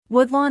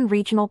Woodlawn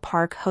Regional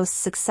Park hosts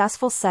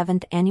successful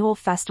 7th Annual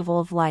Festival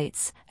of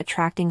Lights,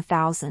 attracting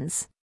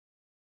thousands.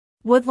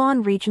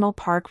 Woodlawn Regional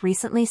Park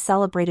recently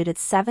celebrated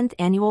its 7th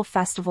Annual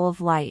Festival of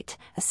Light,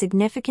 a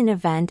significant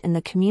event in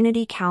the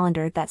community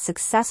calendar that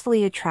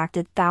successfully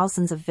attracted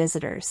thousands of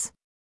visitors.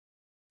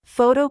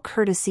 Photo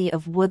courtesy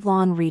of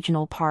Woodlawn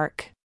Regional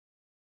Park.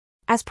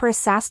 As per a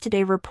SAS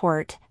Today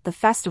report, the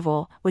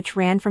festival, which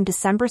ran from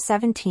December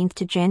 17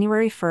 to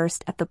January 1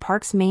 at the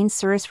park's main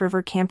Souris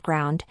River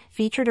campground,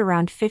 featured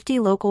around 50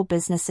 local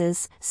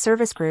businesses,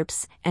 service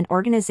groups, and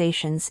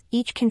organizations,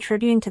 each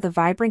contributing to the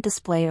vibrant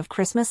display of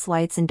Christmas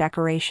lights and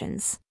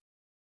decorations.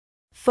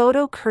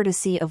 Photo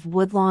courtesy of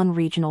Woodlawn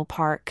Regional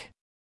Park.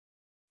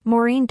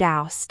 Maureen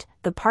Doust,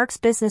 the park's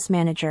business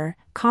manager,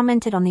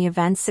 commented on the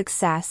event's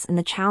success and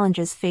the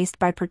challenges faced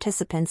by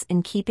participants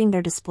in keeping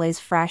their displays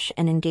fresh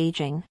and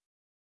engaging.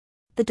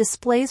 "The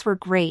displays were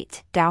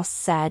great," Doust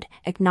said,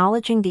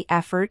 acknowledging the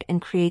effort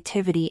and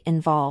creativity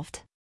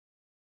involved.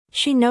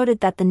 She noted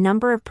that the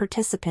number of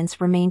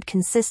participants remained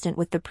consistent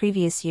with the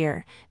previous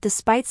year,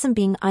 despite some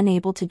being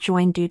unable to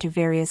join due to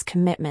various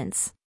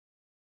commitments.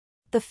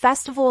 The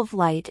Festival of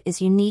Light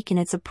is unique in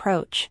its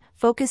approach,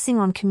 focusing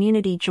on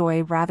community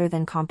joy rather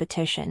than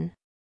competition.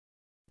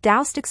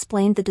 Doust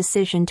explained the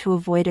decision to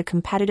avoid a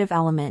competitive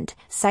element,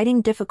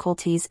 citing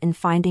difficulties in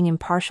finding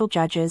impartial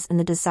judges and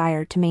the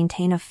desire to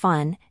maintain a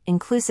fun,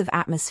 inclusive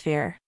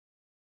atmosphere.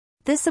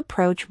 This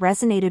approach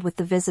resonated with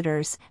the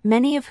visitors,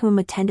 many of whom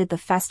attended the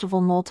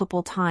festival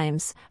multiple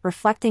times,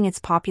 reflecting its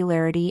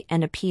popularity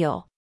and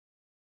appeal.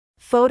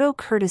 Photo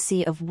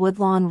courtesy of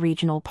Woodlawn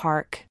Regional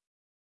Park.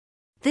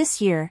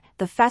 This year,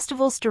 the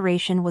festival's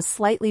duration was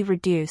slightly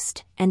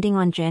reduced, ending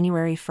on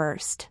January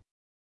 1.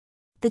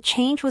 The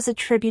change was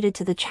attributed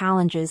to the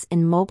challenges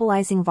in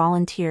mobilizing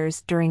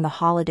volunteers during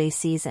the holiday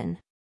season.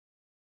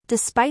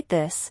 Despite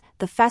this,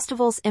 the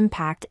festival's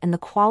impact and the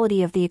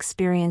quality of the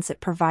experience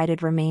it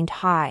provided remained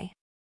high.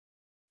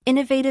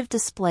 Innovative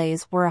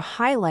displays were a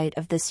highlight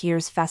of this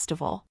year's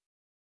festival.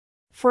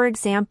 For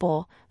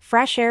example,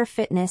 Fresh Air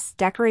Fitness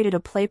decorated a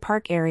play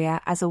park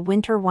area as a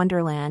winter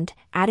wonderland,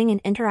 adding an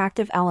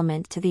interactive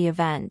element to the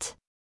event.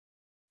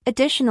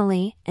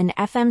 Additionally, an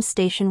FM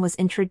station was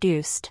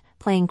introduced,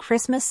 playing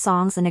Christmas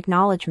songs and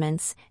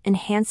acknowledgments,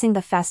 enhancing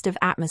the festive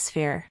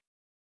atmosphere.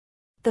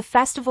 The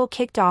festival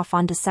kicked off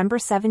on December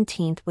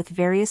 17 with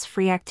various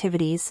free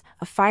activities,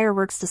 a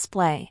fireworks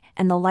display,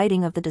 and the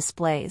lighting of the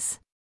displays.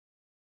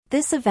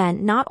 This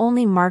event not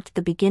only marked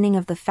the beginning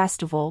of the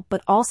festival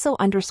but also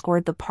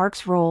underscored the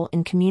park's role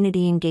in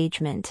community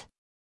engagement.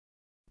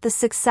 The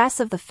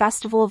success of the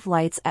Festival of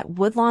Lights at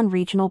Woodlawn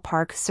Regional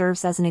Park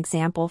serves as an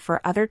example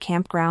for other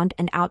campground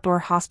and outdoor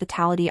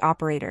hospitality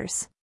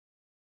operators.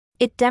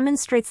 It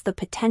demonstrates the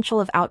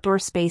potential of outdoor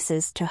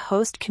spaces to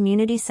host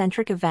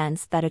community-centric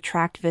events that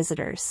attract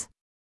visitors.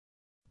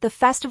 The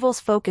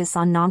festival's focus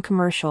on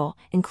non-commercial,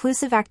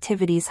 inclusive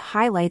activities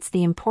highlights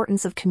the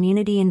importance of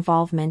community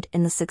involvement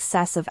in the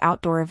success of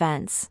outdoor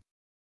events.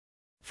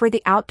 For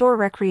the outdoor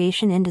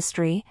recreation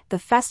industry, the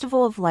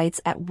Festival of Lights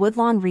at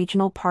Woodlawn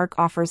Regional Park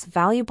offers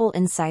valuable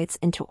insights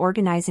into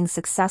organizing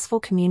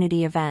successful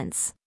community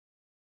events.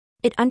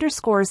 It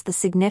underscores the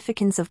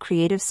significance of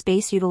creative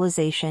space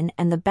utilization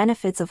and the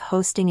benefits of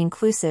hosting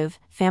inclusive,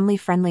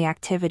 family-friendly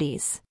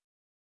activities.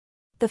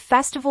 The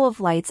Festival of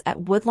Lights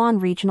at Woodlawn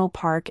Regional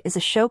Park is a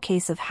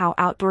showcase of how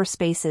outdoor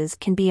spaces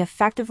can be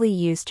effectively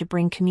used to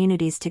bring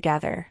communities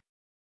together.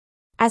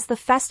 As the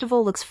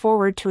festival looks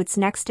forward to its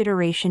next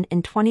iteration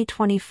in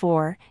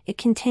 2024, it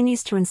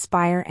continues to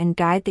inspire and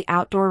guide the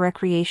outdoor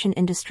recreation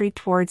industry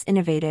towards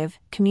innovative,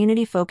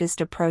 community-focused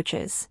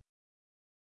approaches.